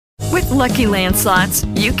Lucky Land Slots,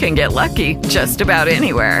 you can get lucky just about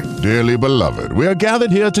anywhere. Dearly beloved, we are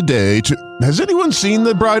gathered here today to... Has anyone seen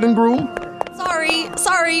the bride and groom?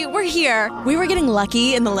 Sorry, we're here. We were getting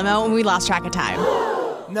lucky in the limo and we lost track of time.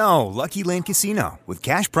 No, Lucky Land Casino, with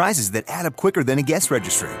cash prizes that add up quicker than a guest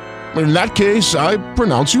registry. In that case, I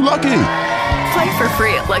pronounce you lucky. Play for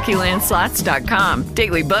free at LuckyLandSlots.com.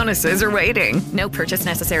 Daily bonuses are waiting. No purchase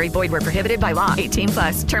necessary. Void where prohibited by law.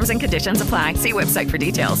 18+. Terms and conditions apply. See website for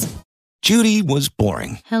details. Judy was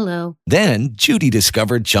boring. Hello. Then Judy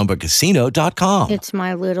discovered ChumbaCasino.com. It's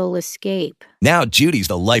my little escape. Now Judy's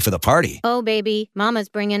the life of the party. Oh, baby, mama's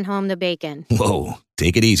bringing home the bacon. Whoa,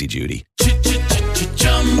 take it easy, Judy.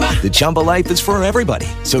 The Chumba life is for everybody.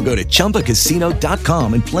 So go to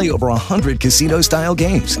ChumbaCasino.com and play over 100 casino-style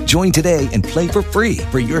games. Join today and play for free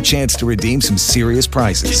for your chance to redeem some serious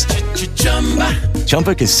prizes.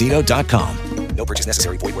 ChumbaCasino.com. No purchase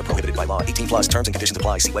necessary. Void where prohibited by law. 18+. Terms and conditions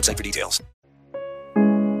apply. See website for details.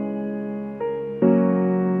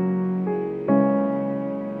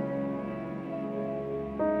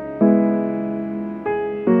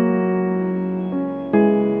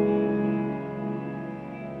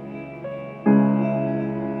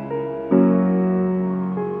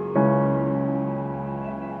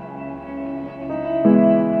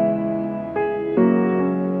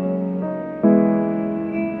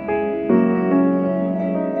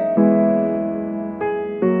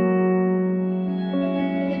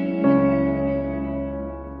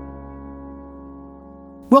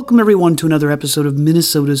 Welcome, everyone, to another episode of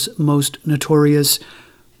Minnesota's Most Notorious,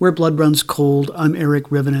 Where Blood Runs Cold. I'm Eric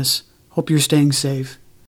Rivenes. Hope you're staying safe.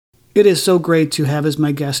 It is so great to have as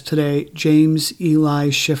my guest today James Eli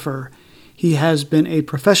Schiffer. He has been a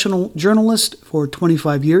professional journalist for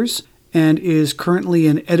 25 years and is currently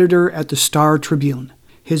an editor at the Star Tribune.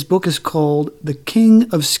 His book is called The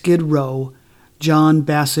King of Skid Row, John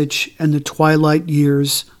Basich and the Twilight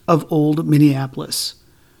Years of Old Minneapolis.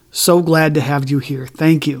 So glad to have you here.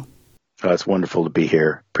 Thank you. Oh, it's wonderful to be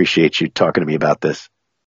here. Appreciate you talking to me about this.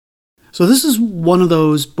 So this is one of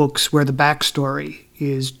those books where the backstory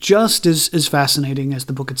is just as fascinating as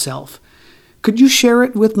the book itself. Could you share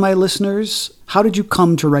it with my listeners? How did you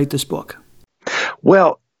come to write this book?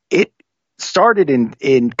 Well, it started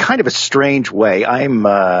in kind of a strange way. I'm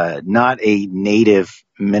not a native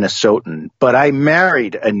Minnesotan, but I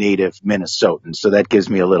married a native Minnesotan, so that gives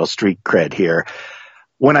me a little street cred here.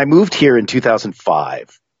 When I moved here in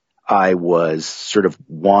 2005, I was sort of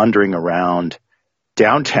wandering around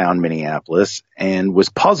downtown Minneapolis and was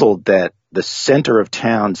puzzled that the center of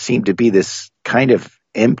town seemed to be this kind of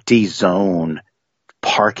empty zone,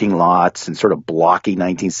 parking lots and sort of blocky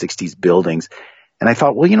 1960s buildings. And I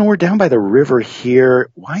thought, well, we're down by the river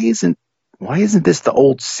here. Why isn't this the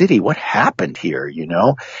old city? What happened here,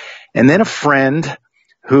 And then a friend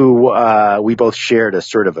who we both shared a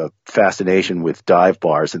sort of a fascination with dive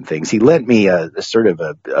bars and things. He lent me a sort of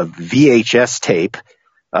a VHS tape,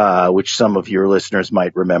 which some of your listeners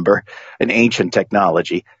might remember, an ancient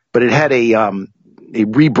technology. But it had a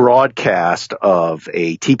rebroadcast of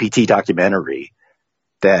a TPT documentary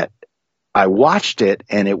that I watched it,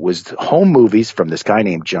 and it was home movies from this guy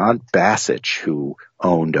named John Basich, who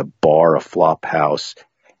owned a bar, a flop house,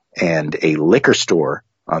 and a liquor store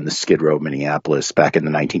on the Skid Row, Minneapolis back in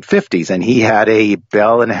the 1950s. And he had a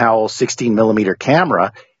Bell and Howell 16 millimeter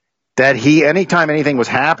camera that anytime anything was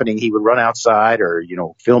happening, he would run outside or,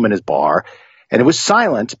 film in his bar. And it was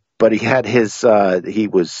silent, but he had he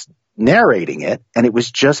was narrating it, and it was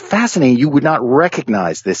just fascinating. You would not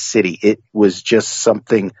recognize this city. It was just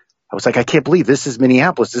something. I was like, I can't believe this is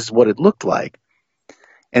Minneapolis. This is what it looked like.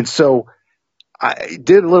 And so I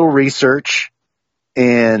did a little research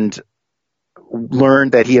and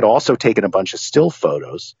learned that he had also taken a bunch of still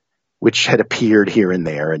photos, which had appeared here and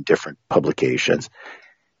there in different publications.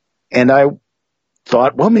 And I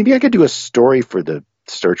thought, well, maybe I could do a story for the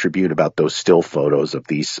Star Tribune about those still photos of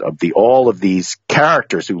all of these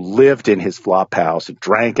characters who lived in his flop house and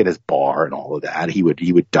drank at his bar and all of that. He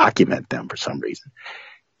would document them for some reason.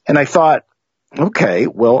 And I thought, okay,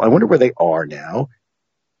 well, I wonder where they are now.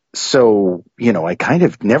 So, I kind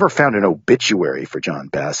of never found an obituary for John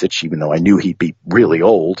Basich, even though I knew he'd be really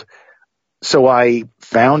old. So I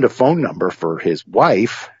found a phone number for his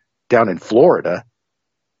wife down in Florida,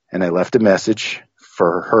 and I left a message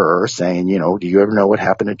for her saying, do you ever know what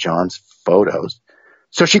happened to John's photos?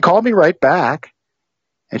 So she called me right back,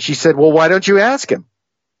 and she said, well, why don't you ask him?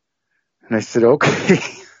 And I said, okay.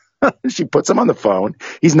 She puts him on the phone.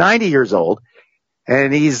 He's 90 years old,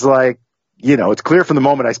 and he's like, it's clear from the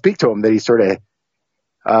moment I speak to him that he's sort of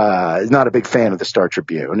is not a big fan of the Star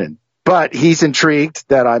Tribune. And But he's intrigued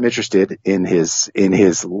that I'm interested in his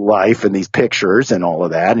life and these pictures and all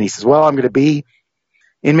of that. And he says, well, I'm going to be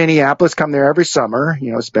in Minneapolis, come there every summer,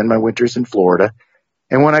 spend my winters in Florida.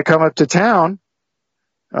 And when I come up to town,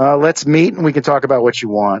 let's meet and we can talk about what you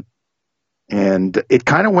want. And it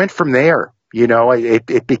kind of went from there.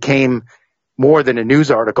 It became more than a news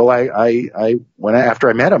article. After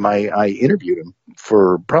I met him, I interviewed him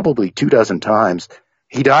for probably 24 times.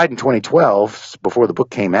 He died in 2012 before the book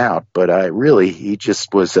came out, but he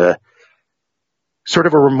just was a sort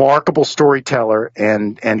of a remarkable storyteller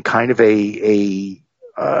and kind of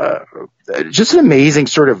just an amazing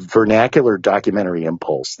sort of vernacular documentary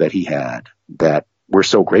impulse that he had that we're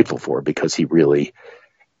so grateful for, because he really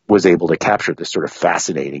was able to capture this sort of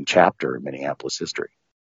fascinating chapter in Minneapolis history.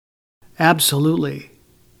 Absolutely.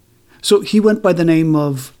 So he went by the name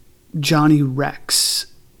of Johnny Rex.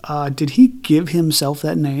 Did he give himself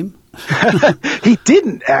that name? He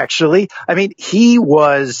didn't, actually. I mean, he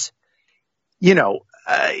was, he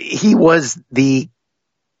was the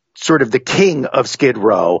sort of the king of Skid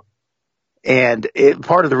Row. And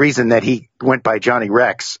part of the reason that he went by Johnny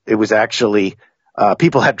Rex, it was actually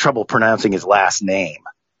people had trouble pronouncing his last name.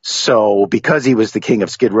 So because he was the king of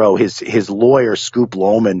Skid Row, his lawyer, Scoop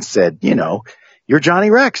Lohman, said, you're Johnny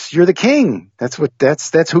Rex. You're the king. That's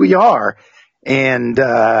who you are. And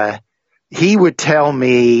John would tell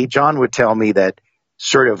me that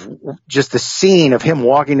sort of just the scene of him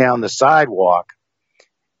walking down the sidewalk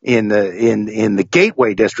in the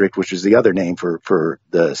Gateway District, which is the other name for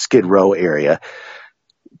the Skid Row area.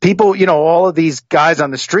 People, all of these guys on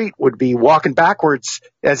the street would be walking backwards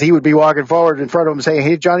as he would be walking forward in front of them saying,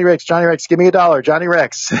 hey, Johnny Rex, give me $1, Johnny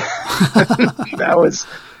Rex. That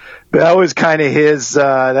was kind of his,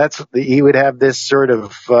 he would have this sort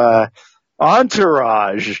of,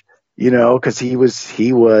 entourage, cause he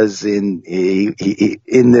was in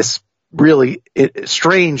this really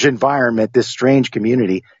strange environment, this strange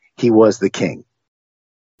community. He was the king.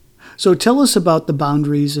 So tell us about the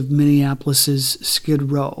boundaries of Minneapolis's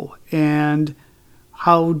Skid Row, and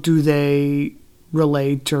how do they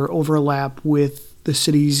relate or overlap with the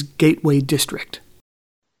city's Gateway District?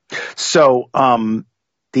 So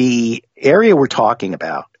the area we're talking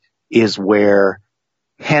about is where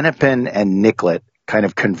Hennepin and Nicollet kind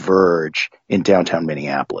of converge in downtown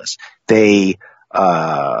Minneapolis. There's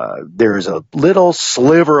a little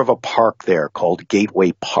sliver of a park there called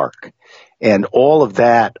Gateway Park. And all of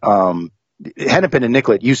that, Hennepin and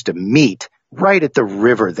Nicollet used to meet right at the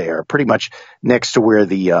river there, pretty much next to where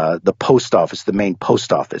the post office, the main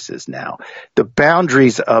post office is now. The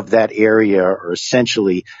boundaries of that area are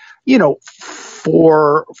essentially,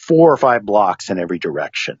 4 or 5 blocks in every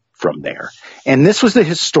direction from there. And this was the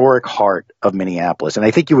historic heart of Minneapolis. And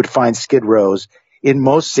I think you would find Skid Rows in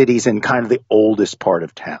most cities in kind of the oldest part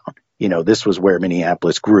of town. This was where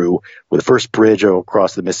Minneapolis grew, with the first bridge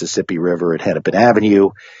across the Mississippi River at Hennepin Avenue.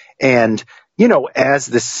 And, as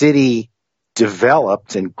the city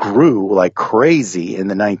developed and grew like crazy in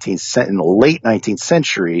the late 19th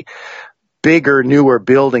century, bigger, newer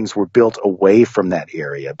buildings were built away from that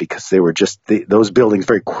area, because they were those buildings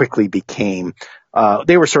very quickly became,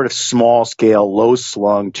 they were sort of small scale, low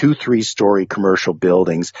slung, 2-3-story commercial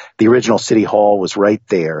buildings. The original city hall was right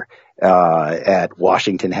there at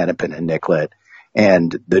Washington, Hennepin, and Nicollet.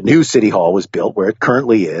 And the new city hall was built where it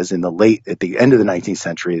currently is at the end of the 19th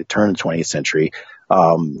century, the turn of the 20th century,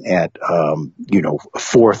 at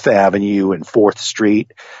 4th Avenue and 4th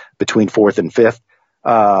Street, between 4th and 5th.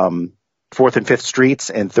 4th and 5th Streets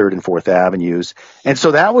and 3rd and 4th Avenues. And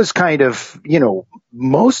so that was kind of,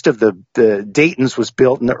 most of the Dayton's was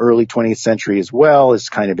built in the early 20th century as well, as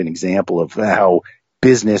kind of an example of how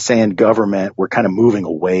business and government were kind of moving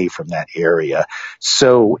away from that area.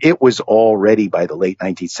 So it was already, by the late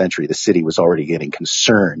 19th century, the city was already getting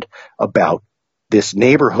concerned about this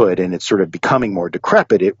neighborhood and it's sort of becoming more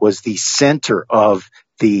decrepit. It was the center of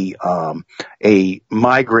a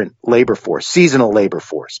migrant labor force, seasonal labor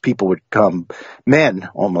force. People would come, men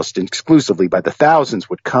almost exclusively by the thousands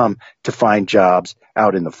would come to find jobs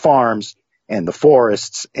out in the farms and the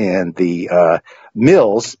forests and the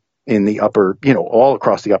mills in the upper, all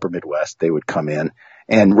across the upper Midwest. They would come in,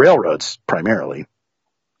 and railroads primarily,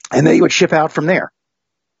 and they would ship out from there.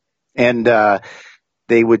 And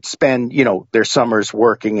they would spend, their summers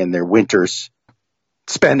working and their winters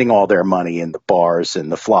spending all their money in the bars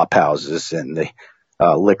and the flop houses and the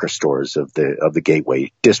liquor stores of the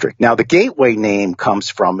Gateway District. Now, the Gateway name comes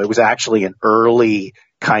from, it was actually an early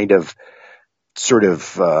kind of sort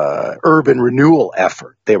of urban renewal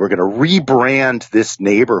effort. They were going to rebrand this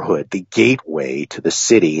neighborhood, the Gateway, to the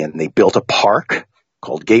city, and they built a park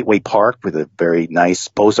called Gateway Park with a very nice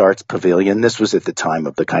Beaux-Arts pavilion. This was at the time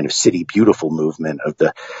of the kind of city beautiful movement of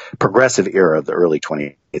the progressive era of the early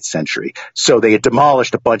 20th century. So they had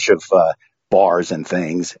demolished a bunch of bars and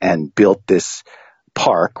things and built this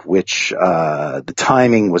park, which the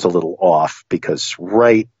timing was a little off because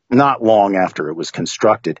not long after it was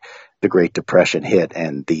constructed, the Great Depression hit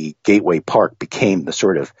and the Gateway Park became the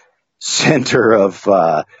sort of center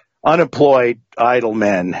of unemployed, idle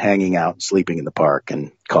men hanging out, sleeping in the park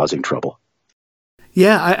and causing trouble.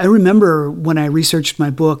 Yeah, I remember when I researched my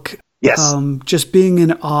book, yes, just being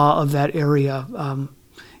in awe of that area.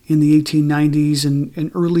 In the 1890s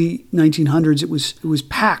and early 1900s, it was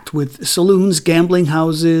packed with saloons, gambling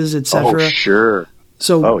houses, etc. Oh, sure.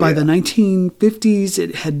 So by the 1950s,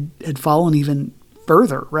 it had fallen even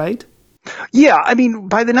further, right? Yeah, I mean,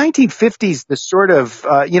 by the 1950s, the sort of,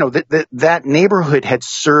 that neighborhood had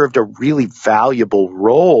served a really valuable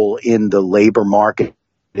role in the labor market,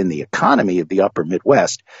 in the economy of the upper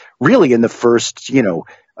Midwest, really in the first,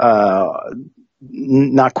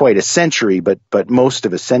 not quite a century, but most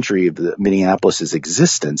of a century of the Minneapolis's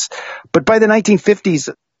existence. But by the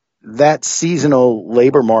 1950s, that seasonal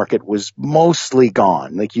labor market was mostly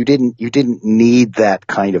gone. Like you didn't need that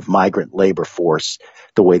kind of migrant labor force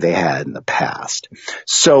the way they had in the past.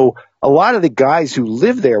 So a lot of the guys who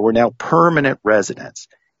lived there were now permanent residents,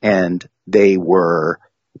 and they were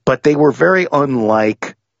very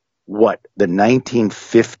unlike what the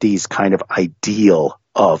 1950s kind of ideal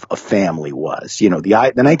of a family was. The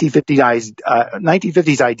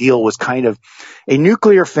 1950s ideal was kind of a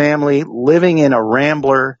nuclear family living in a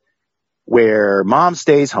rambler where mom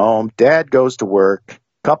stays home, dad goes to work,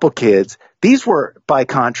 couple kids. These were, by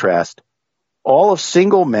contrast, all of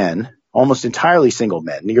single men, almost entirely single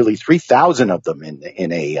men, nearly 3,000 of them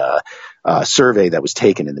in a survey that was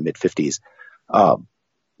taken in the mid-50s,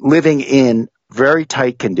 living in very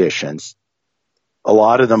tight conditions, a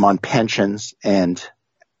lot of them on pensions and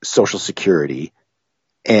Social Security.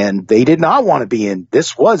 And they did not want to be in,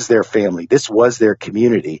 this was their family, this was their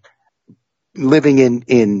community, living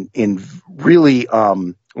in really a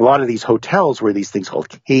lot of these hotels were these things called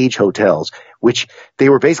cage hotels, which they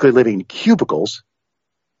were basically living in cubicles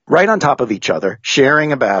right on top of each other,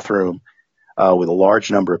 sharing a bathroom with a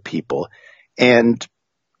large number of people. And,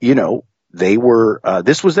 they were,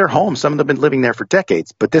 this was their home. Some of them had been living there for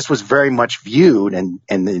decades, but this was very much viewed, and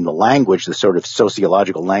in the language, the sort of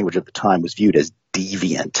sociological language of the time was viewed as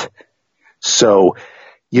deviant. So,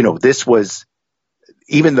 this was,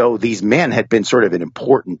 even though these men had been sort of an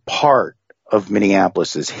important part of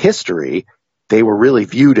Minneapolis's history, they were really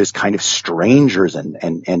viewed as kind of strangers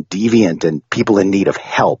and deviant and people in need of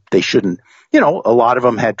help. They shouldn't, a lot of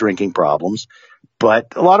them had drinking problems,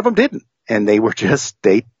 but a lot of them didn't. And they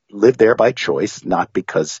lived there by choice, not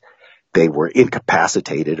because they were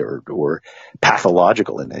incapacitated or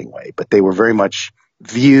pathological in any way, but they were very much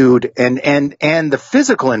viewed, and the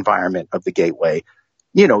physical environment of the Gateway,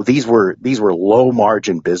 these were low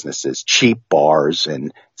margin businesses, cheap bars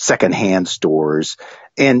and secondhand stores.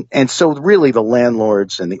 And so really the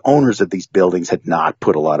landlords and the owners of these buildings had not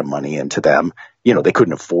put a lot of money into them. They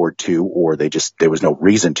couldn't afford to, or there was no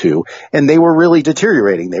reason to, and they were really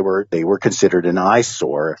deteriorating. They were considered an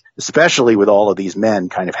eyesore, especially with all of these men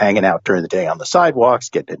kind of hanging out during the day on the sidewalks,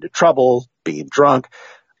 getting into trouble, being drunk.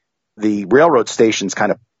 The railroad stations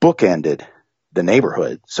kind of bookended the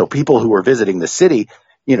neighborhood. So people who were visiting the city,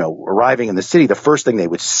 arriving in the city, the first thing they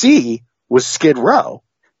would see was Skid Row.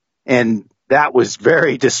 And that was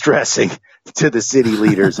very distressing to the city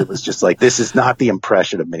leaders. It was just like, this is not the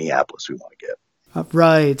impression of Minneapolis we want to get.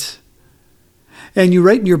 Right. And you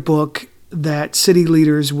write in your book that city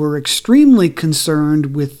leaders were extremely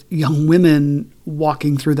concerned with young women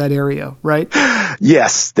walking through that area, right?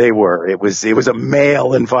 Yes, they were. It was a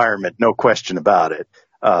male environment, no question about it.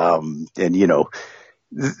 I'm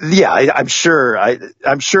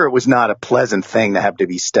sure it was not a pleasant thing to have to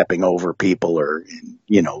be stepping over people or,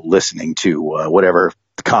 listening to whatever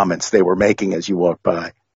comments they were making as you walked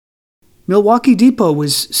by. Milwaukee Depot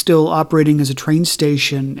was still operating as a train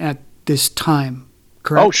station at this time,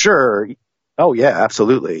 correct? Oh, sure. Oh, yeah,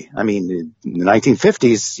 absolutely. I mean, in the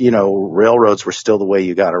 1950s, railroads were still the way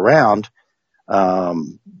you got around,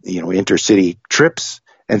 intercity trips.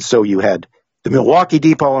 And so you had the Milwaukee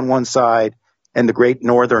Depot on one side and the Great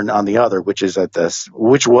Northern on the other, which was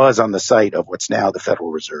on the site of what's now the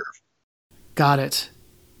Federal Reserve. Got it.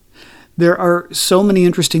 There are so many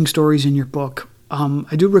interesting stories in your book.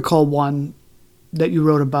 I do recall one that you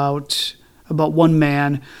wrote about one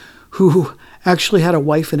man who actually had a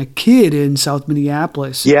wife and a kid in South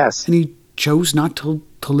Minneapolis. Yes. And he chose not to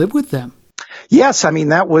live with them. Yes. I mean,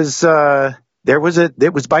 that was,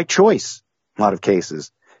 it was by choice. A lot of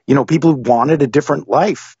cases, people wanted a different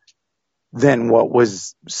life than what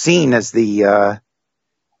was seen as the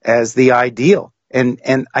ideal.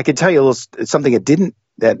 And I could tell you a little, something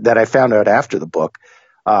that I found out after the book.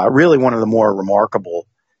 Really, one of the more remarkable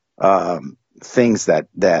things that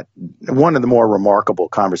one of the more remarkable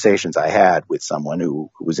conversations I had with someone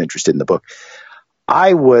who was interested in the book.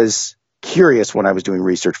 I was curious when I was doing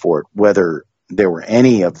research for it whether there were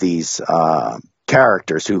any of these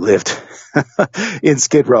characters who lived in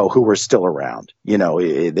Skid Row who were still around.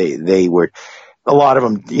 They were, a lot of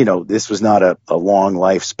them, this was not a long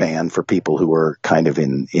lifespan for people who were kind of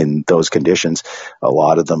in those conditions. A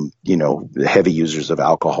lot of them, heavy users of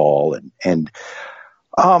alcohol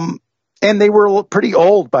and they were pretty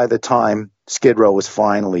old by the time Skid Row was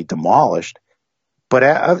finally demolished. But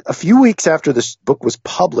a few weeks after this book was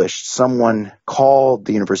published, someone called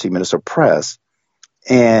the University of Minnesota Press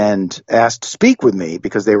and asked to speak with me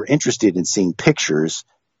because they were interested in seeing pictures,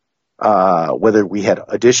 whether we had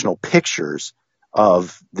additional pictures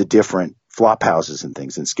of the different flop houses and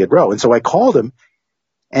things in Skid Row. And so I called him,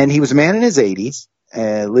 and he was a man in his 80s,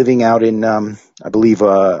 living out in, I believe,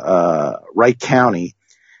 Wright County.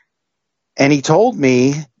 And he told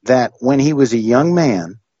me that when he was a young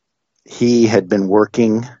man, he had been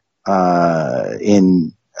working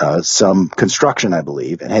in some construction, I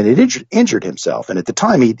believe, and had injured himself. And at the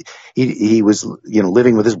time, he was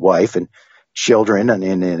living with his wife and children and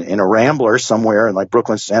in a Rambler somewhere in like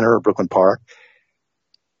Brooklyn Center or Brooklyn Park.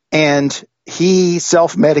 And he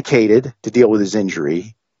self-medicated to deal with his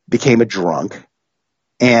injury, became a drunk,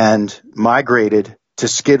 and migrated to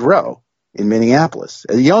Skid Row in Minneapolis.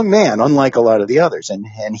 A young man, unlike a lot of the others. And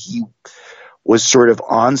he was sort of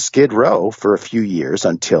on Skid Row for a few years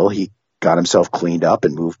until he got himself cleaned up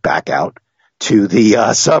and moved back out to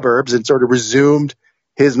the suburbs and sort of resumed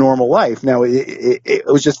his normal life. Now, it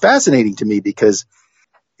was just fascinating to me because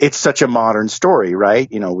it's such a modern story, right?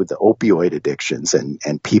 With the opioid addictions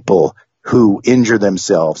and people who injure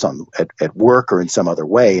themselves at work or in some other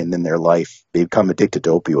way, and then they become addicted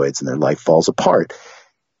to opioids and their life falls apart.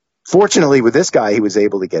 Fortunately, with this guy, he was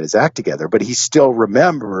able to get his act together, but he still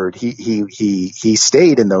remembered. He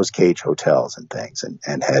stayed in those cage hotels and things,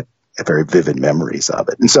 and had very vivid memories of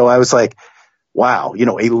it. And so I was like, wow,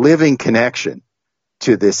 a living connection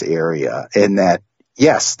to this area. And that,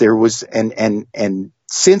 yes, there was, and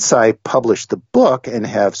since I published the book and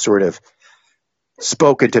have sort of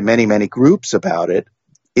spoken to many, many groups about it,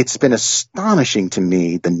 it's been astonishing to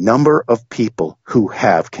me the number of people who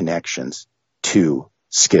have connections to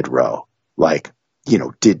Skid Row. Like,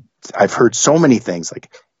 I've heard so many things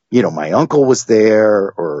like, my uncle was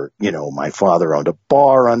there, or, my father owned a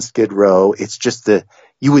bar on Skid Row. It's just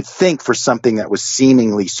you would think for something that was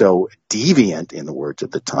seemingly so deviant, in the words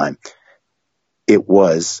of the time, it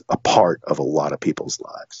was a part of a lot of people's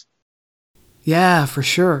lives. Yeah, for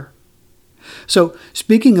sure. So,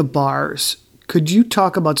 speaking of bars, could you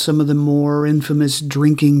talk about some of the more infamous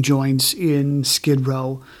drinking joints in Skid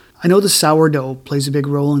Row? I know the Sourdough plays a big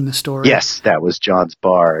role in the story. Yes, that was John's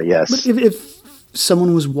bar, yes. But if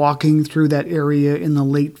someone was walking through that area in the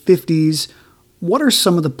late 50s, what are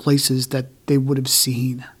some of the places that they would have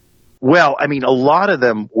seen? Well, I mean, a lot of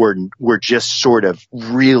them were just sort of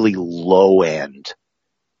really low-end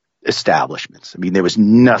establishments. I mean, there was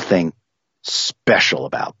nothing special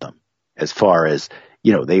about them as far as,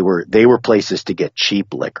 they were places to get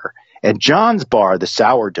cheap liquor. And John's bar, the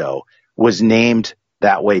Sourdough, was named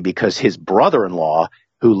that way because his brother-in-law,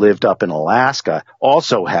 who lived up in Alaska,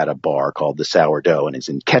 also had a bar called the Sourdough and is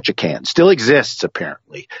in Ketchikan. Still exists,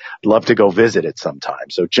 apparently. I'd love to go visit it sometime.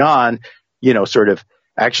 So John, sort of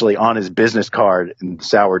actually on his business card in the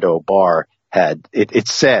Sourdough bar had, it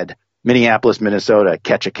said Minneapolis, Minnesota,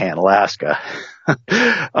 Ketchikan, Alaska.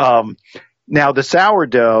 Now the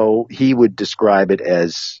Sourdough, he would describe it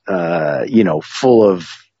as, full of,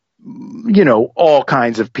 all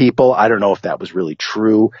kinds of people. I don't know if that was really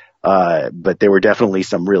true. But there were definitely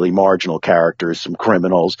some really marginal characters, some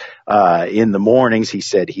criminals. In the mornings, he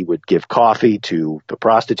said he would give coffee to the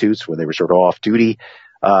prostitutes when they were sort of off duty.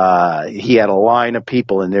 He had a line of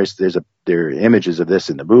people, and there are images of this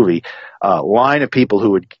in the movie, line of people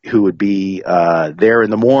who would be there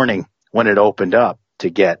in the morning when it opened up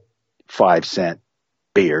to get 5-cent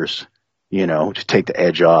beers, to take the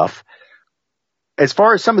edge off. As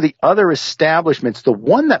far as some of the other establishments, the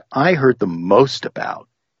one that I heard the most about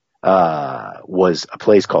was a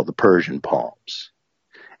place called the Persian Palms.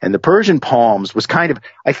 And the Persian Palms was kind of,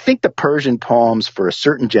 I think the Persian Palms for a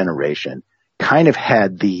certain generation kind of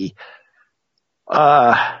had the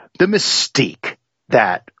mystique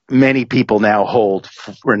that many people now hold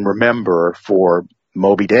and remember for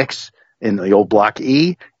Moby Dick's in the old Block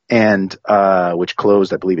E, and which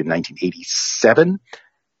closed, I believe, in 1987.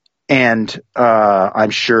 And I'm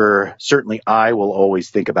sure, certainly, I will always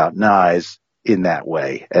think about Nye's in that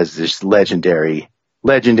way as this legendary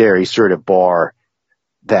sort of bar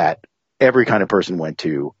that every kind of person went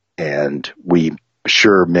to, and we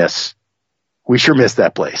sure miss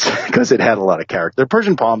that place because it had a lot of character. The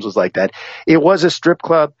Persian Palms was like that. It was a strip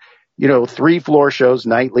club, 3 floor shows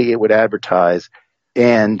nightly. It would advertise,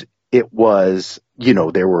 and it was,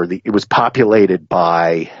 it was populated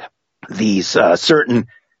by these certain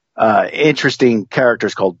interesting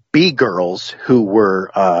characters called B-girls who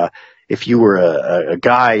were, if you were a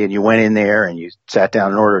guy and you went in there and you sat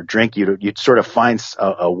down and ordered a drink, you'd sort of find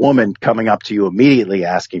a woman coming up to you immediately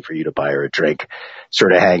asking for you to buy her a drink,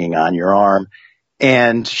 sort of hanging on your arm.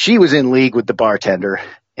 And she was in league with the bartender,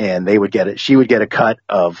 and she would get a cut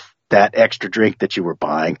of that extra drink that you were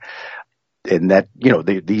buying. And that,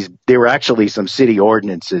 there were actually some city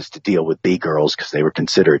ordinances to deal with B-girls because they were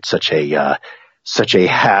considered such a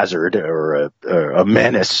hazard or a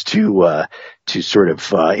menace to sort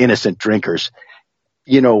of innocent drinkers.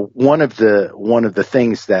 One of the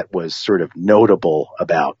things that was sort of notable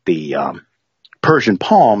about the Persian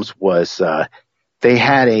Palms was they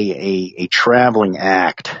had a traveling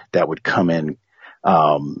act that would come in.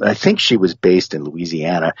 I think she was based in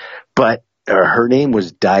Louisiana, but her name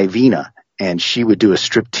was Divina, and she would do a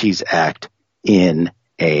striptease act in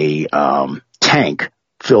a tank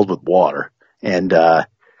filled with water. And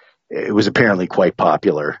it was apparently quite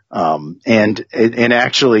popular. And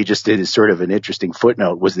actually, just it is sort of an interesting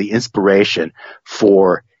footnote, was the inspiration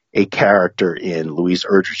for a character in Louise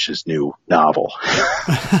Erdrich's new novel.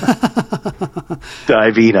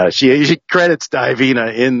 Divina. She credits Divina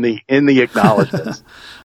in the acknowledgments.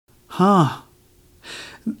 Huh.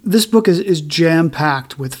 This book is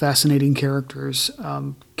jam-packed with fascinating characters,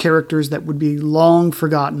 characters that would be long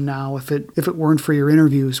forgotten now if it weren't for your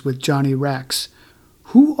interviews with Johnny Rex.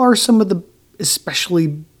 Who are some of the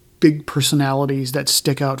especially big personalities that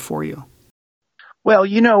stick out for you? Well,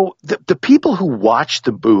 the people who watch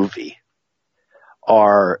the movie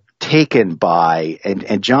are taken by,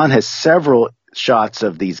 and John has several shots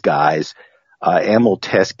of these guys, Emil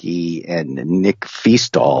Teskey and Nick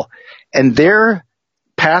Feastall, and their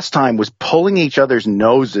pastime was pulling each other's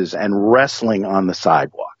noses and wrestling on the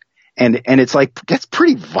sidewalk. And it's like, gets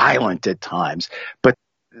pretty violent at times, but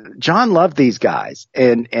John loved these guys,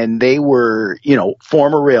 and they were,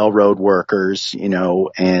 former railroad workers,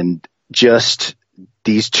 and just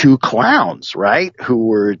these two clowns, right? Who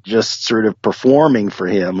were just sort of performing for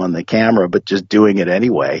him on the camera, but just doing it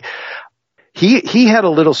anyway. He had a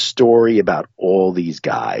little story about all these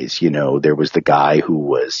guys. There was the guy who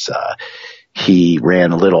was, he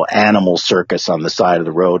ran a little animal circus on the side of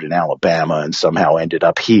the road in Alabama and somehow ended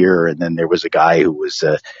up here. And then there was a guy who was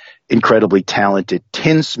a incredibly talented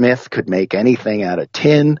tinsmith, could make anything out of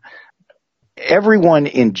tin. Everyone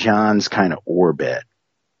in John's kind of orbit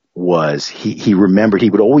was, he remembered, he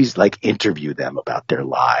would always interview them about their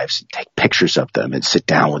lives and take pictures of them and sit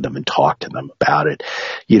down with them and talk to them about it.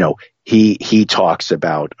 He talks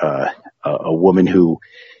about a woman who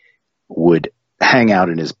would hang out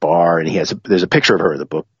in his bar, and there's a picture of her in the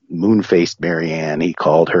book, Moon-Faced Marianne, he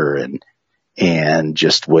called her, and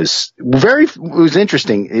just was it was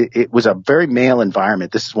interesting. It was a very male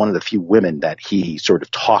environment. This is one of the few women that he sort of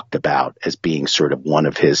talked about as being sort of one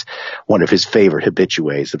of his favorite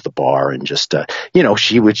habitués of the bar. And just,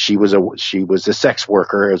 she was a sex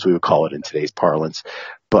worker, as we would call it in today's parlance.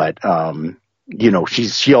 But,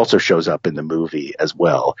 she also shows up in the movie as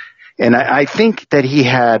well. And I think that he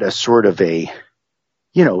had a sort of he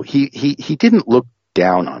didn't look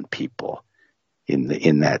down on people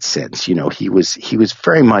in that sense. He was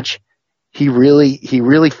very much, he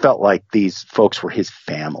really felt like these folks were his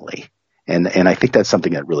family. And I think that's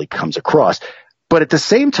something that really comes across. But at the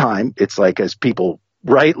same time, it's like, as people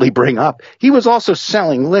rightly bring up, he was also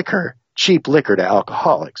selling liquor, cheap liquor, to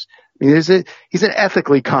alcoholics. I mean, he's an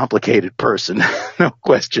ethically complicated person, no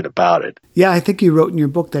question about it. Yeah, I think you wrote in your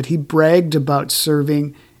book that he bragged about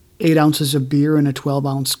serving 8 ounces of beer in a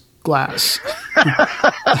 12-ounce glass.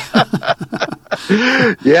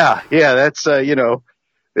 Yeah, that's,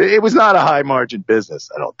 it was not a high-margin business,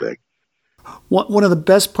 I don't think. One of the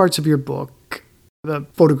best parts of your book, the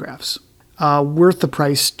photographs, worth the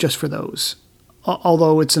price just for those,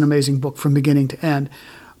 although it's an amazing book from beginning to end.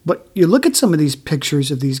 But you look at some of these pictures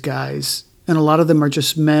of these guys, and a lot of them are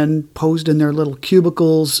just men posed in their little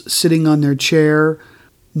cubicles, sitting on their chair,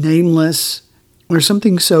 nameless. There's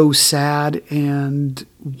something so sad and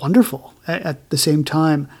wonderful at the same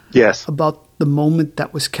time. Yes. About the moment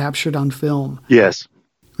that was captured on film. Yes.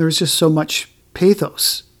 There was just so much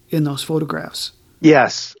pathos in those photographs.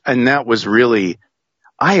 Yes. And that was really,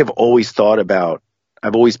 I've always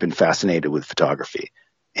been fascinated with photography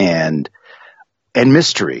and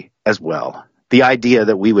mystery as well. The idea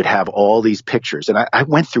that we would have all these pictures. And I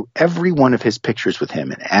went through every one of his pictures with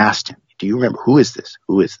him and asked him, do you remember, who is this?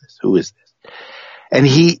 Who is this? Who is this? And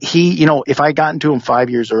he, if I had gotten to him 5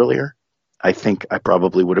 years earlier, I think I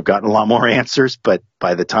probably would have gotten a lot more answers. But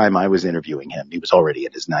by the time I was interviewing him, he was already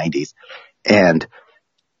in his 90s. And,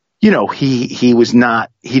 he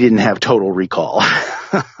didn't have total recall.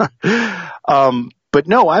 But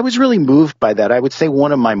no, I was really moved by that. I would say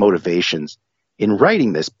one of my motivations in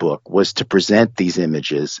writing this book was to present these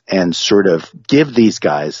images and sort of give these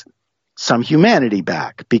guys some humanity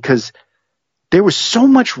back, because there was so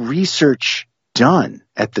much research done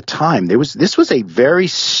at the time. This was a very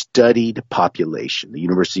studied population. The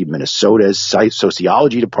University of Minnesota's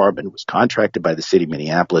sociology department was contracted by the city of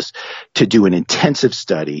Minneapolis to do an intensive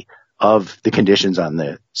study of the conditions on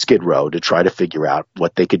the Skid Row to try to figure out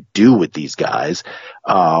what they could do with these guys,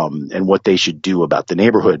 and what they should do about the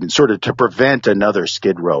neighborhood, and sort of to prevent another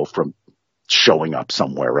Skid Row from showing up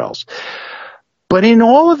somewhere else. But in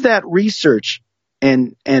all of that research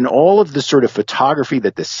and all of the sort of photography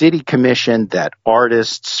that the city commissioned, that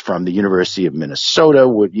artists from the University of Minnesota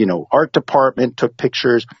would, art department took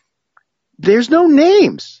pictures, there's no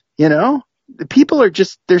names, the people are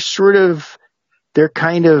just, they're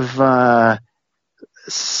kind of their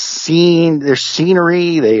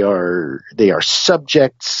scenery. They are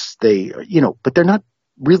subjects. But they're not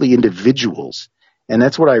really individuals. And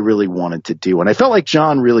that's what I really wanted to do. And I felt like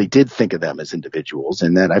John really did think of them as individuals.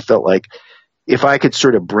 And then I felt like if I could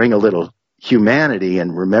sort of bring a little humanity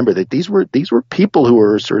and remember that these were people who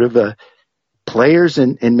were sort of players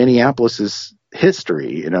in Minneapolis's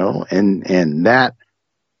history, and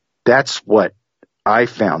that's what I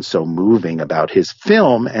found so moving about his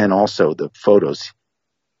film, and also the photos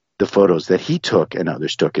that he took and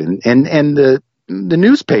others took, and the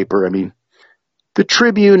newspaper. I mean, the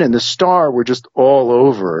Tribune and the Star were just all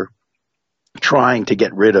over trying to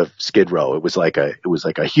get rid of Skid Row. It was like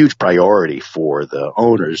a huge priority for the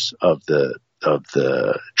owners of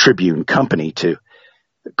the Tribune company, to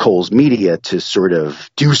Coles Media, to sort of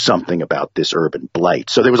do something about this urban blight.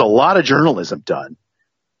 So there was a lot of journalism done.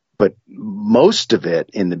 But most of it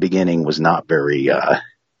in the beginning was not very,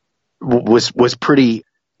 was pretty,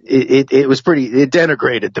 it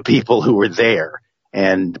denigrated the people who were there.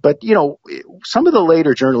 But some of the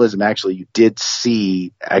later journalism, actually, you did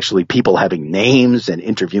see actually people having names and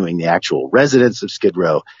interviewing the actual residents of Skid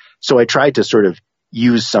Row. So I tried to sort of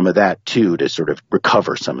use some of that too, to sort of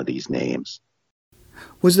recover some of these names.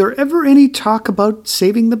 Was there ever any talk about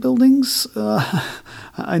saving the buildings?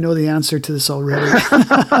 I know the answer to this already.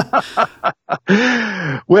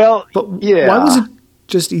 Well, but yeah. Why was it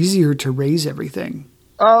just easier to raise everything?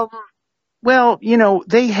 Well,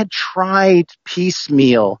 they had tried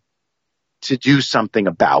piecemeal to do something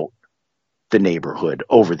about the neighborhood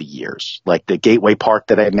over the years, like the Gateway Park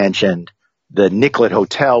that I mentioned. The Nicollet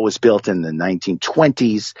Hotel was built in the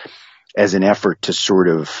 1920s. As an effort to sort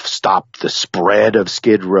of stop the spread of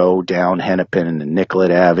Skid Row down Hennepin and the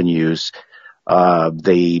Nicollet Avenues.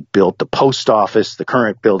 They built the post office, the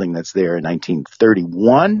current building that's there, in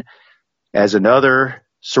 1931 as another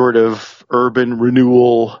sort of urban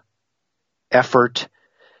renewal effort.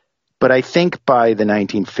 But I think by the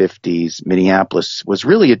 1950s, Minneapolis was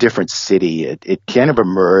really a different city. It kind of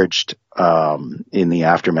emerged in the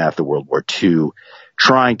aftermath of World War II,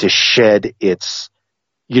 trying to shed its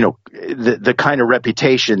the kind of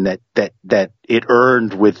reputation that it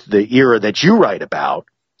earned with the era that you write about,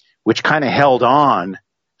 which kind of held on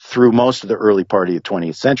through most of the early part of the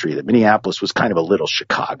 20th century, that Minneapolis was kind of a little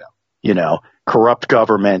Chicago, corrupt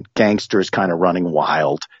government, gangsters kind of running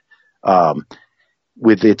wild.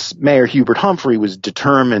 With its mayor, Hubert Humphrey, was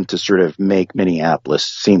determined to sort of make Minneapolis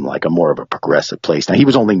seem like a more of a progressive place. Now, he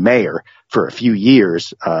was only mayor for a few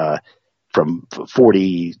years, from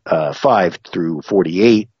 45 through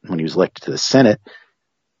 48 when he was elected to the Senate.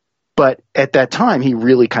 But at that time, he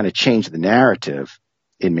really kind of changed the narrative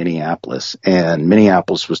in Minneapolis, and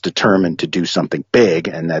Minneapolis was determined to do something big,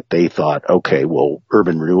 and that they thought, okay, well,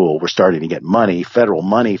 urban renewal, we're starting to get money, federal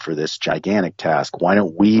money for this gigantic task. Why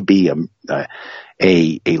don't we be a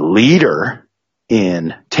leader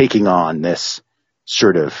in taking on this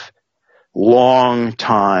sort of long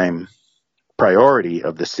time priority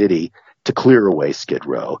of the city to clear away Skid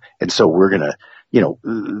Row? And so we're going to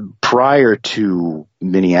prior to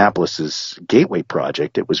Minneapolis's Gateway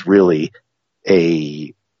project, it was really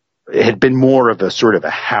it had been more of a sort of a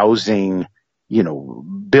housing,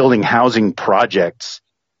 building housing projects,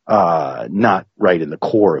 not right in the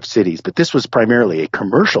core of cities, but this was primarily a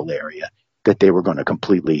commercial area that they were going to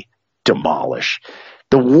completely demolish.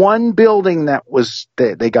 The one building that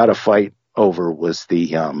they got a fight over was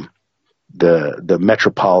the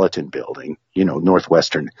Metropolitan building,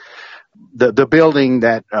 Northwestern. The building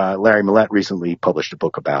that Larry Millett recently published a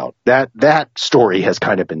book about, that story has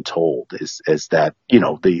kind of been told as that,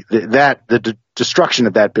 the destruction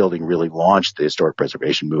of that building really launched the historic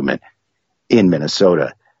preservation movement in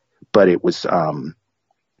Minnesota. But it was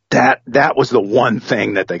that was the one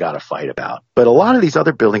thing that they got a fight about. But a lot of these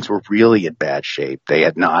other buildings were really in bad shape. They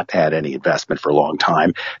had not had any investment for a long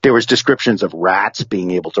time. There was descriptions of rats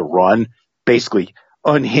being able to run basically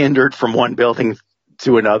unhindered from one building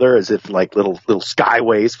to another, as if like little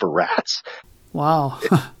skyways for rats. Wow.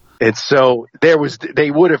 And so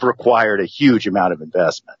they would have required a huge amount of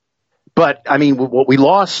investment. But I mean, what we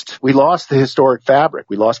lost the historic fabric.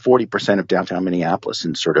 We lost 40% of downtown Minneapolis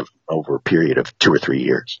in sort of over a period of 2 or 3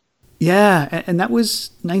 years. Yeah. And that was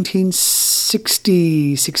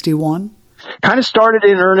 1960, 61? Kind of started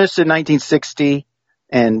in earnest in 1960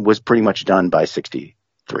 and was pretty much done by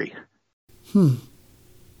 63.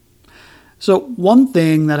 So one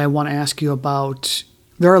thing that I want to ask you about,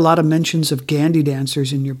 there are a lot of mentions of Gandhi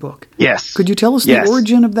dancers in your book. Yes. Could you tell us the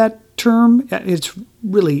origin of that term? It's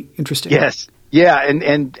really interesting. Yes. Yeah.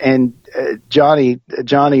 And Johnny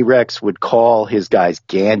Rex would call his guys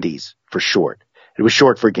Gandhis for short. It was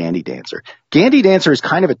short for Gandhi dancer. Gandhi dancer is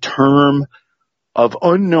kind of a term of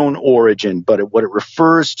unknown origin, but what it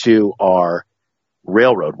refers to are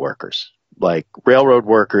railroad workers. Like railroad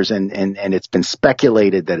workers, and it's been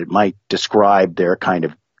speculated that it might describe their kind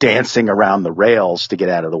of dancing around the rails to get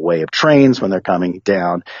out of the way of trains when they're coming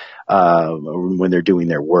down, when they're doing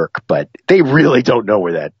their work. But they really don't know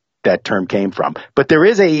where that term came from. But there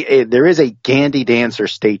is a Gandhi Dancer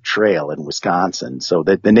State Trail in Wisconsin, so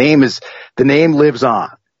that the name lives on.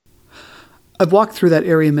 I've walked through that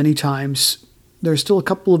area many times. There's still a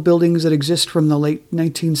couple of buildings that exist from the late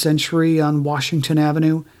 19th century on Washington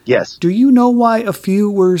Avenue. Yes. Do you know why a few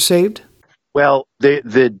were saved? Well,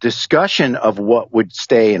 the discussion of what would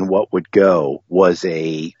stay and what would go was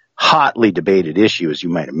a hotly debated issue, as you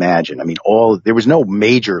might imagine. I mean, there was no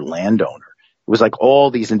major landowner. It was like all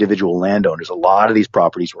these individual landowners. A lot of these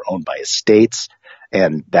properties were owned by estates,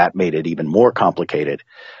 and that made it even more complicated.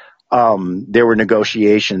 There were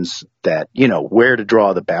negotiations that, where to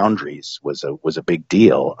draw the boundaries was a big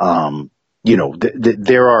deal.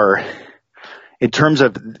 There are, in terms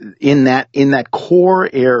of in that core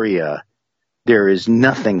area, there is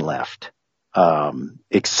nothing left,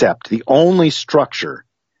 except the only structure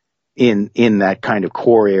in that kind of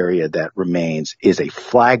core area that remains is a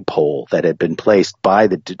flagpole that had been placed by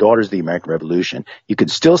the Daughters of the American Revolution. You can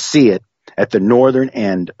still see it at the northern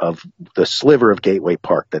end of the sliver of Gateway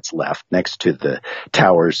Park that's left next to the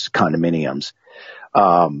Towers condominiums.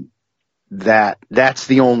 That's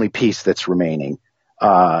the only piece that's remaining.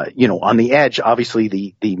 On the edge,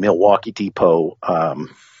 obviously the Milwaukee Depot,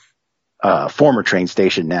 former train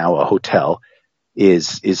station, now a hotel,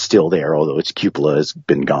 is still there, although its cupola has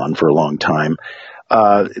been gone for a long time.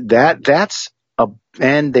 And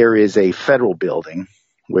there is a federal building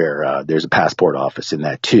where there's a passport office in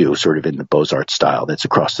that too, sort of in the Beaux-Arts style, that's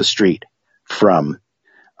across the street from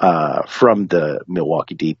the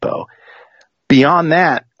Milwaukee Depot. Beyond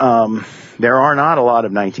that, there are not a lot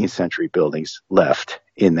of 19th century buildings left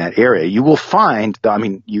in that area. You will find,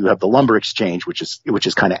 you have the lumber exchange, which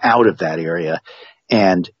is kind of out of that area,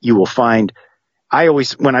 and you will find,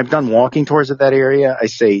 when I've done walking tours of that area, I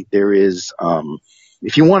say there is,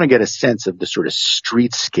 if you want to get a sense of the sort of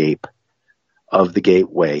streetscape of the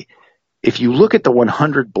Gateway, if you look at the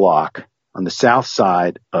 100 block on the south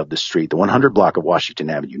side of the street, the 100 block of Washington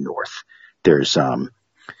Avenue North, it's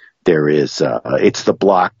the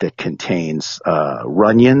block that contains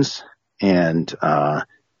Runyon's and a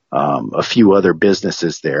few other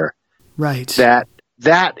businesses there. Right.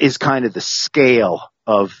 That is kind of the scale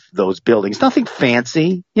of those buildings. Nothing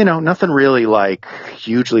fancy, nothing really like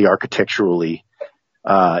hugely architecturally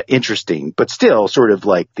interesting, but still sort of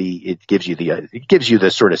like it gives you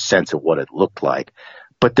the sort of sense of what it looked like.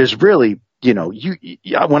 But there's really, when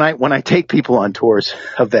I take people on tours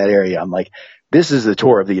of that area, I'm like, this is the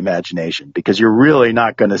tour of the imagination, because you're really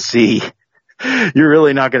not going to see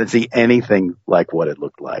anything like what it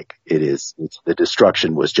looked like. The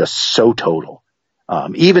destruction was just so total,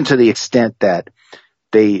 even to the extent that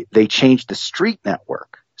they changed the street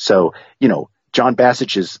network. So, John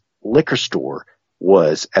Bassitch's liquor store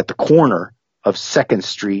was at the corner of 2nd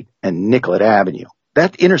Street and Nicollet Avenue.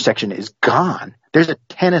 That intersection is gone. There's a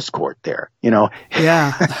tennis court there,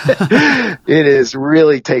 Yeah. It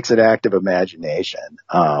really takes an active imagination,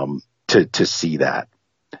 to see that.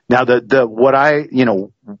 Now, the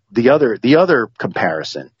other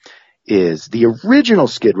comparison is the original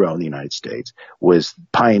Skid Row in the United States was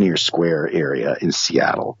Pioneer Square area in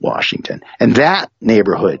Seattle, Washington. And that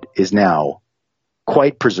neighborhood is now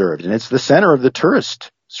quite preserved, and it's the center of the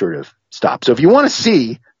tourist sort of stop. So if you want to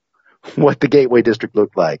see what the Gateway District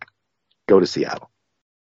looked like, go to Seattle.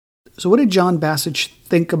 So what did John Bassitch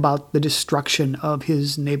think about the destruction of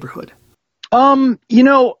his neighborhood?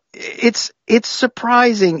 It's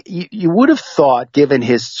surprising. You would have thought, given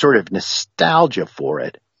his sort of nostalgia for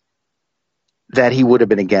it, that he would have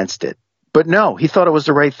been against it. But no, he thought it was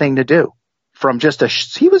the right thing to do.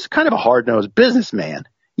 He was kind of a hard-nosed businessman,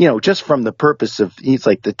 just from the purpose of, he's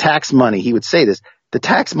like, the tax money, he would say this, the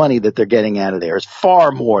tax money that they're getting out of there is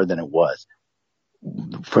far more than it was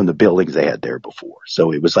from the buildings they had there before.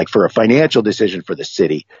 So it was like, for a financial decision for the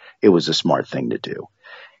city, it was a smart thing to do.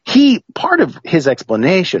 Part of his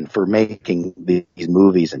explanation for making these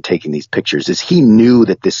movies and taking these pictures is he knew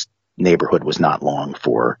that this neighborhood was not long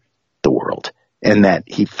for the world, and that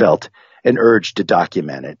he felt an urge to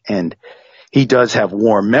document it. And he does have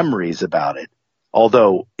warm memories about it,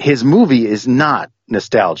 although his movie is not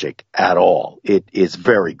nostalgic at all. It is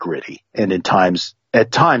very gritty, and at times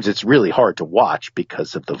it's really hard to watch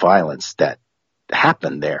because of the violence that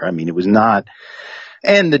happened there. I mean, it was not,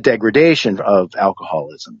 and the degradation of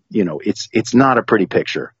alcoholism. It's not a pretty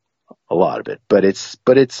picture, a lot of it, but it's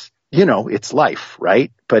it's life,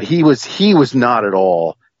 right? But he was not at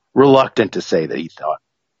all reluctant to say that he thought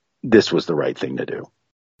this was the right thing to do.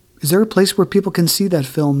 Is there a place where people can see that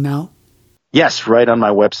film now? Yes, right on my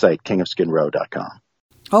website, kingofskidrow.com.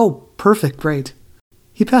 Oh, perfect. Great.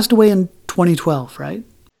 He passed away in 2012, right?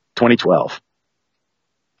 2012.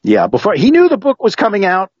 Yeah, before he knew the book was coming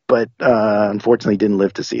out, but unfortunately didn't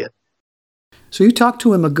live to see it. So you talked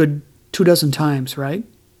to him a good 24 times, right?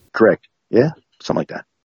 Correct. Yeah, something like that.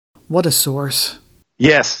 What a source.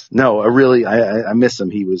 Yes. No, I miss him.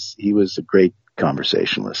 He was a great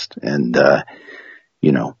conversationalist, and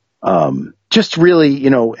just really,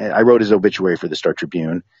 I wrote his obituary for the Star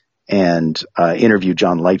Tribune and interviewed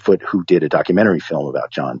John Lightfoot, who did a documentary film about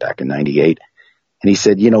John back in '98. And he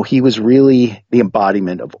said, he was really the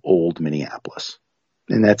embodiment of old Minneapolis.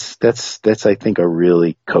 And that's I think a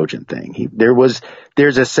really cogent thing. There's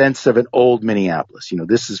a sense of an old Minneapolis.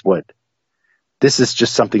 This is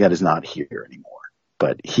just something that is not here anymore.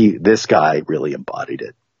 But this guy really embodied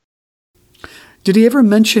it. Did he ever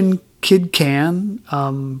mention Kid Can,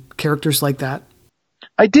 characters like that?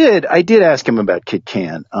 I did ask him about Kid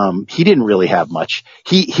Can. He didn't really have much.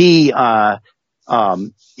 He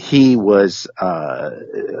was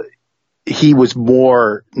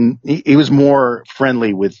more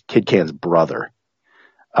friendly with Kid Can's brother,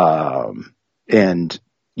 and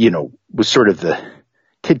was sort of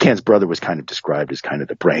Kid Can's brother was kind of described as kind of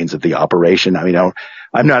the brains of the operation. I mean, I'm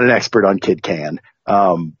not an expert on Kid Can,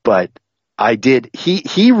 but I did. He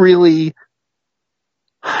didn't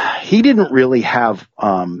really have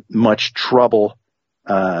much trouble.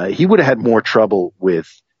 He would have had more trouble with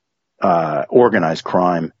organized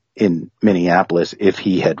crime in Minneapolis if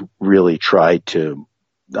he had really tried to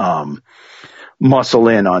muscle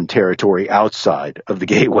in on territory outside of the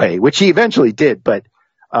Gateway, which he eventually did. But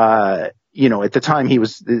at the time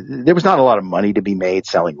there was not a lot of money to be made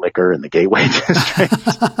selling liquor in the Gateway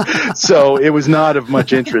District. So it was not of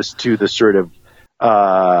much interest to the sort of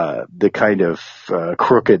the kind of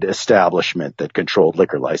crooked establishment that controlled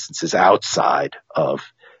liquor licenses outside of,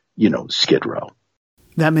 Skid Row.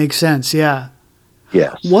 That makes sense. Yeah.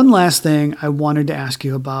 Yes. One last thing I wanted to ask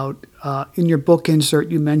you about. In your book insert,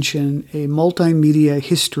 you mention a multimedia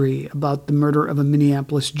history about the murder of a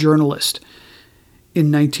Minneapolis journalist in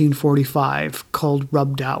 1945 called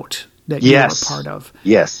Rubbed Out that you were a part of.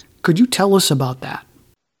 Yes. Could you tell us about that?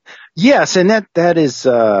 Yes, and that is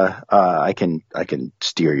I can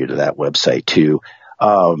steer you to that website too.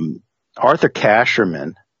 Arthur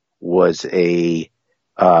Kasherman was a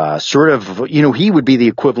sort of, he would be the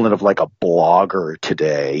equivalent of like a blogger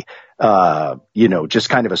today, just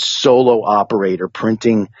kind of a solo operator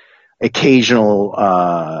printing occasional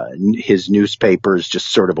his newspapers, just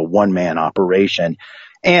sort of a one-man operation.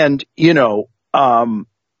 And,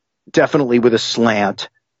 definitely with a slant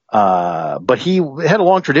But he had a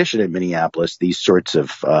long tradition in Minneapolis, these sorts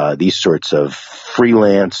of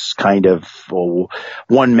freelance kind of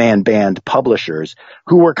one-man band publishers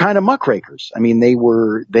who were kind of muckrakers. I mean, they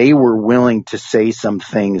were willing to say some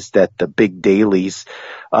things that the big dailies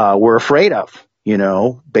were afraid of,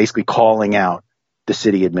 basically calling out the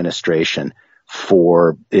city administration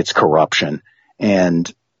for its corruption.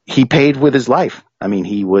 And he paid with his life. I mean,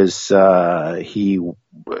 he was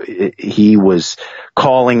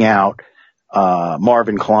calling out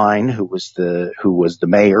Marvin Klein, who was the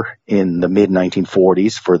mayor in the mid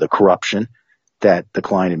 1940s, for the corruption that the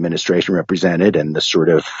Klein administration represented, and the sort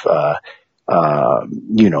of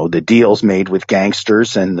the deals made with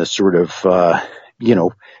gangsters, and the sort of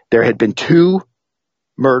there had been 2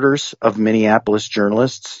 murders of Minneapolis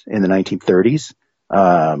journalists in the 1930s,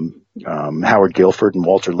 Howard Guilford and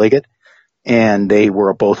Walter Liggett. And they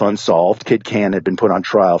were both unsolved. Kid Cann had been put on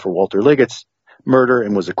trial for Walter Liggett's murder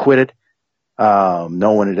and was acquitted. No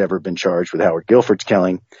one had ever been charged with Howard Guilford's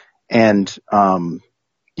killing. And,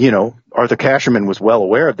 Arthur Kasherman was well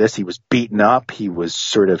aware of this. He was beaten up. He was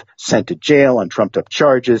sort of sent to jail on trumped up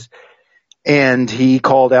charges. And he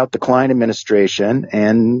called out the Klein administration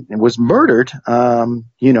and was murdered,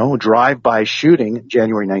 drive-by shooting in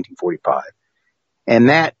January 1945. And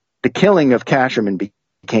the killing of Kasherman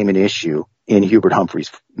became an issue in Hubert Humphrey's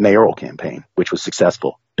mayoral campaign, which was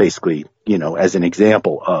successful, basically, as an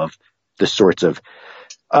example of the sorts of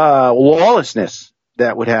lawlessness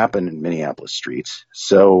that would happen in Minneapolis streets.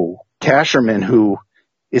 So Kasherman, who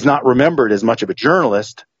is not remembered as much of a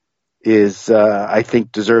journalist, I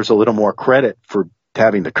think deserves a little more credit for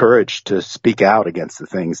having the courage to speak out against the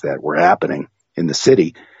things that were happening in the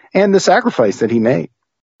city and the sacrifice that he made.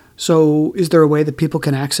 So is there a way that people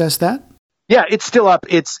can access that? Yeah, it's still up.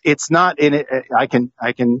 It's not in it. I can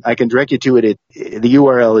direct you to it. The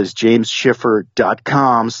URL is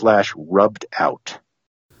jamesschiffer.com/rubbed out.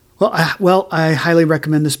 Well, I highly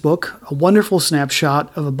recommend this book. A wonderful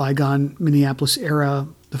snapshot of a bygone Minneapolis era.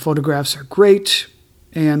 The photographs are great,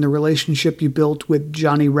 and the relationship you built with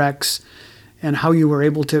Johnny Rex and how you were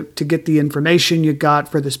able to get the information you got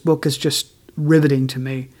for this book is just riveting to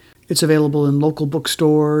me. It's available in local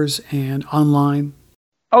bookstores and online.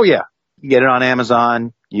 Oh, yeah. You get it on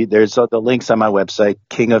Amazon. There's the links on my website,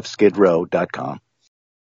 kingofskidrow.com.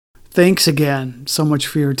 Thanks again so much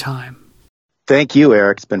for your time. Thank you,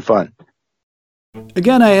 Eric. It's been fun.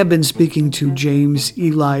 Again, I have been speaking to James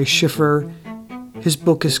Eli Schiffer. His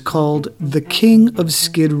book is called The King of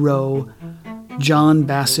Skid Row, John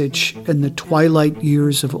Bassich and the Twilight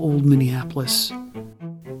Years of Old Minneapolis.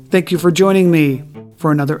 Thank you for joining me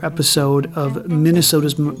for another episode of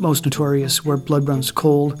Minnesota's Most Notorious, Where Blood Runs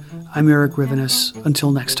Cold. I'm Eric Rivenes.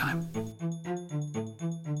 Until next time.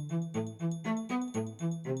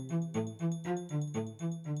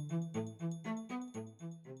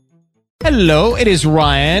 Hello, it is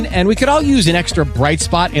Ryan, and we could all use an extra bright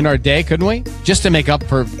spot in our day, couldn't we? Just to make up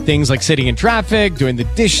for things like sitting in traffic, doing the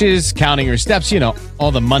dishes, counting your steps,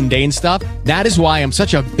 all the mundane stuff. That is why I'm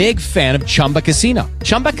such a big fan of Chumba Casino.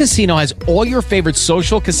 Chumba Casino has all your favorite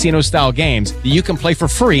social casino-style games that you can play for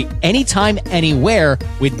free anytime, anywhere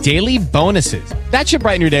with daily bonuses. That should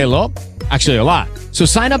brighten your day a little. Actually, a lot. So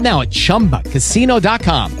sign up now at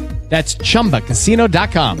ChumbaCasino.com. That's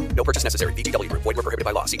ChumbaCasino.com. No purchase necessary. VGW Group. Void where prohibited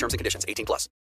by law. See terms and conditions. 18+.